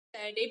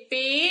Sir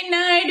पे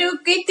न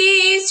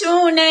रुकती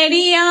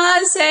चुनरिया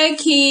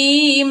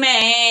सखी,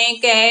 मैं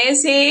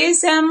कैसे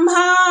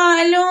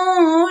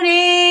संभालूं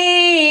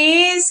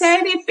रे।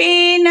 सर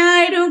पे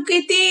न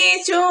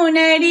रुकती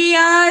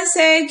चुनरिया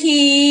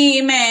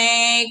सखी,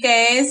 मैं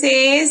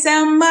कैसे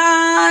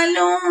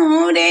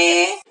संभालूं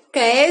रे।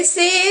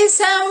 कैसे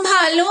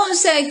संभालूं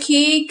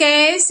सखी,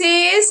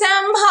 कैसे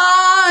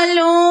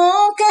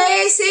संभालूं,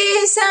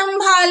 कैसे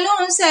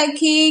संभालूं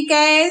सखी,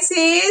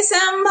 कैसे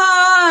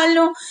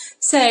संभालूं।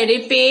 सर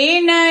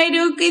पे न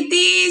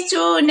रुकती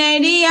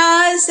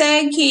चुनरिया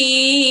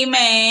सखी,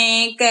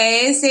 मैं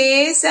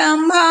कैसे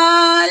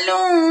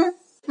संभालूं।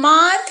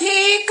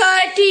 माथे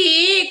का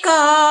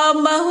टीका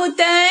बहुत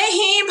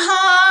ही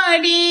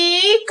भारी,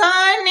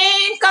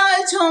 काने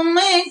का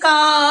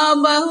झुमका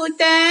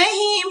बहुत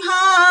ही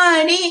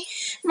भारी।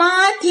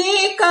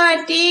 माथे का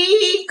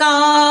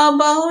टीका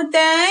बहुत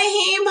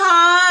ही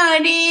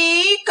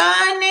भारी,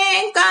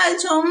 काने का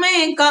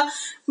झुमका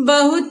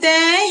बहुत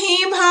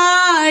ही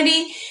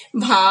भारी।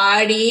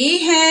 भारी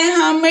है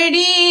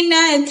हमरी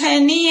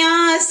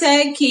नथनिया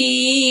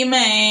सखी,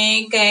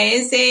 मैं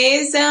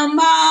कैसे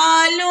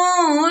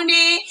संभालूं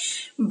रे।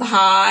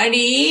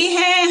 भारी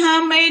है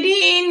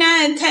हमरी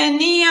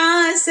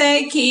नथनिया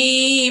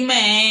सखी,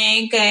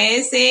 मैं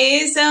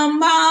कैसे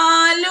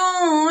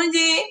संभालूं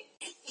जे।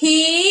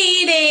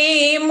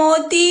 हीरे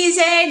मोती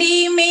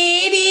जड़ी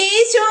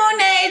मेरी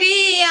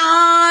चुनरिया,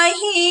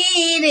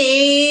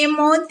 हीरे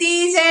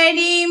मोती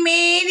जड़ी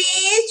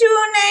मेरी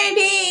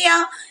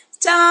चुनरिया।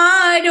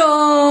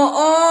 चारों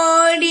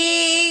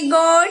ओरी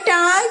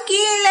गोटा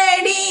की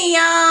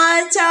लड़िया,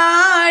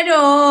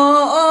 चारों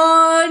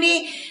ओरी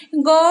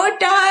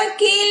गोटा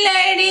की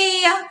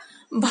लड़िया।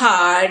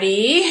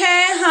 भारी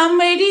है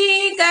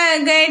हमरी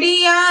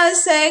गगरिया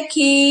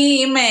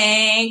सखी,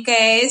 मैं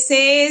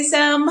कैसे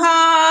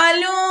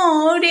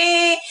संभालूं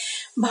रे।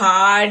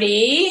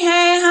 भारी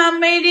है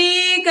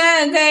हमरी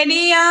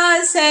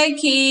गगरिया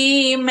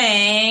सखी,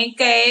 मैं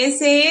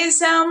कैसे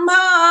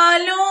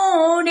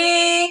संभालूं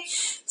रे।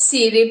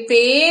 सिर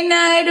पे न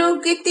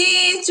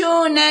रुकती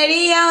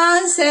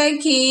चुनरिया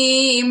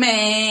सखी,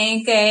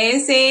 मैं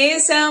कैसे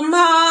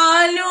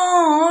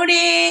संभालूं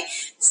रे।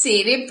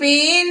 सिर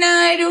पे न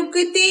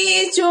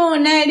रुकती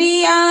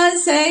चुनरिया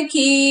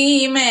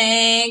सखी,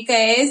 मैं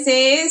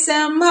कैसे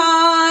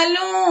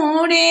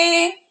संभालूं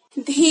रे।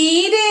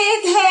 धीरे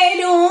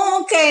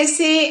धरूं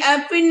कैसे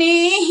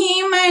अपने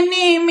ही मन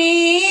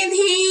में,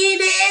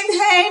 धीरे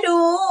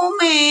धरूं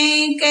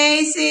मैं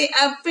कैसे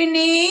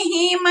अपने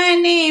ही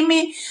मन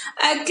में।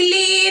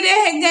 अकेली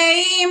रह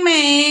गई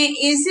मैं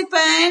इस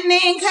पन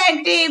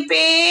घट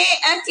पे,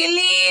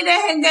 अकेली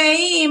रह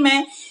गई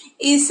मैं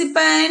इस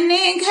पन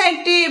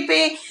घट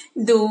पे।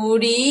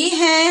 दूरी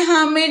है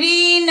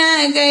हमरी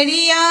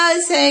नगरिया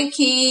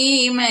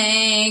सखी,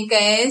 मैं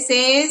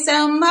कैसे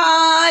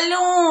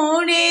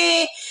संभालूं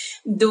रे।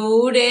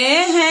 दूर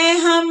है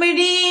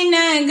हमरी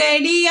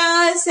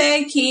नगरिया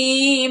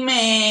सखी,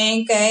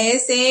 मैं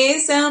कैसे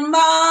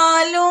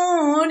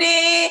संभालूं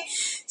रे।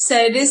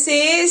 सर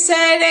से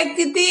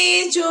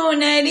सरकती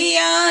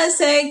चुनरिया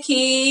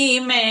सखी,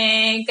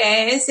 मैं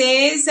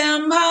कैसे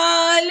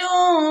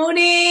संभालूं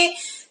रे।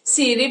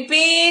 सिर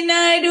पे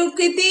न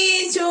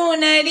रुकती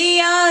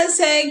चुनरिया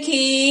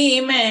सखी,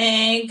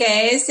 मैं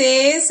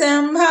कैसे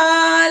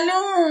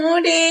संभालूं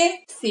रे।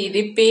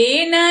 सिर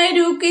पे न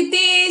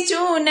रुकती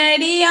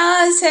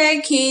चुनरिया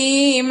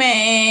सखी,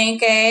 मैं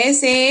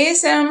कैसे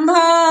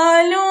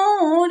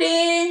संभालूं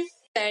रे।